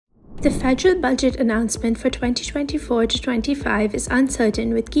The federal budget announcement for 2024 to 25 is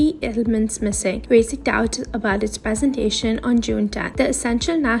uncertain, with key elements missing, raising doubts about its presentation on June 10th. The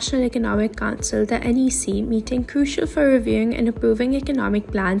Essential National Economic Council, the NEC, meeting crucial for reviewing and approving economic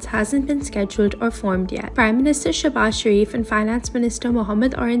plans, hasn't been scheduled or formed yet. Prime Minister Shehbaz Sharif and Finance Minister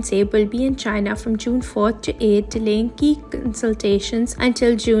Mohammad Aurangzeb will be in China from June 4th to 8th, delaying key consultations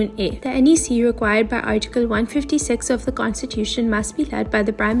until June 8th. The NEC, required by Article 156 of the Constitution, must be led by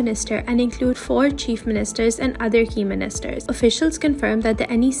the Prime Minister and include 4 chief ministers and other key ministers. Officials confirmed that the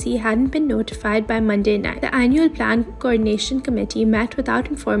NEC hadn't been notified by Monday night. The Annual Plan Coordination Committee met without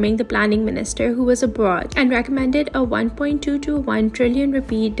informing the planning minister, who was abroad, and recommended a 1.221 trillion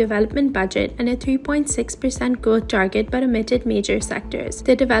rupee development budget and a 3.6% growth target, but omitted major sectors.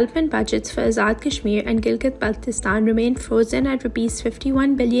 The development budgets for Azad Kashmir and Gilgit-Baltistan remained frozen at rupees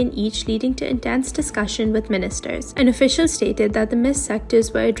 51 billion each, leading to intense discussion with ministers. An official stated that the missed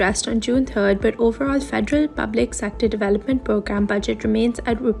sectors were addressed on June 3rd, but overall federal public sector development program budget remains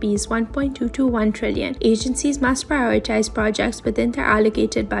at rupees 1.221 trillion. Agencies must prioritize projects within their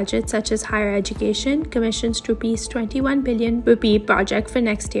allocated budget, such as higher education, commissions to rupees 21 billion rupee project for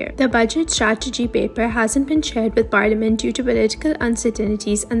next year. The budget strategy paper hasn't been shared with Parliament due to political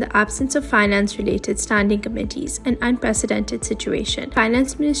uncertainties and the absence of finance-related standing committees, an unprecedented situation.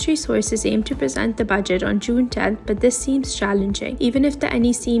 Finance Ministry sources aim to present the budget on June 10th, but this seems challenging. Even if the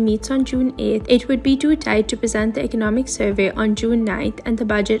NEC meets on June 8th, it would be too tight to present the economic survey on June 9th and the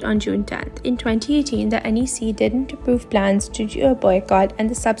budget on June 10th. In 2018, the NEC didn't approve plans to do a boycott, and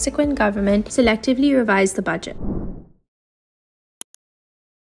the subsequent government selectively revised the budget.